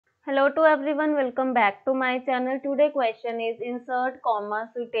Hello to everyone, welcome back to my channel. Today question is insert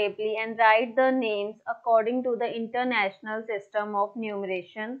comma suitably and write the names according to the International System of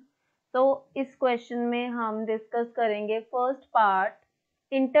Numeration. तो इस question में हम discuss करेंगे first part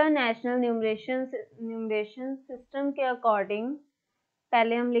international numeration system के according.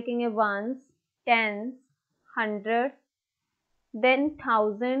 पहले हम लिखेंगे once, tense, 100, then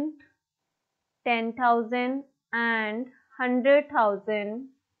 1000, 10,000 and 100,000,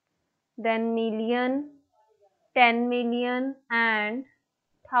 then million, 10 million and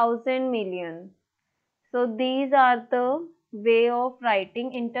 1000 million. So these are the way of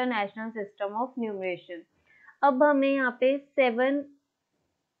writing International System of Numeration. अब हमें यहाँ पे 7,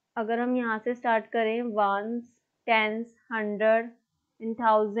 अगर हम यहाँ से स्टार्ट करें once, tense, 100,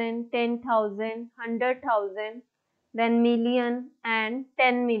 1000, 10,000, 100,000, then million and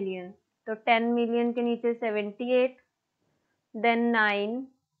 10 million. तो 10 मिलियन के नीचे 78, देन 9,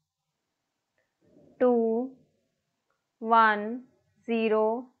 2, 1, 0,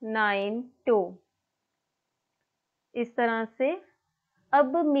 9, 2, इस तरह से।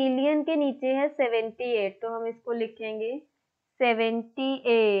 अब मिलियन के नीचे है 78, तो हम इसको लिखेंगे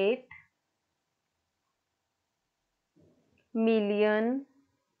 78 मिलियन।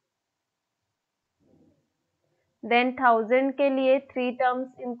 देन 1000 के लिए 3 टर्म्स,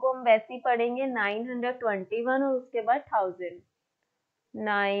 इनको हम वैसे ही पढ़ेंगे, 921 और उसके बाद 1000,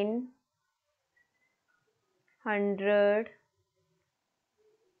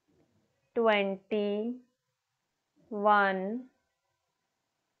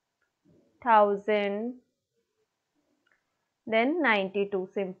 then 92,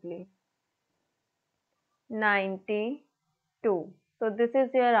 simply 92. So this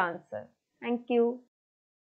is your answer. Thank you.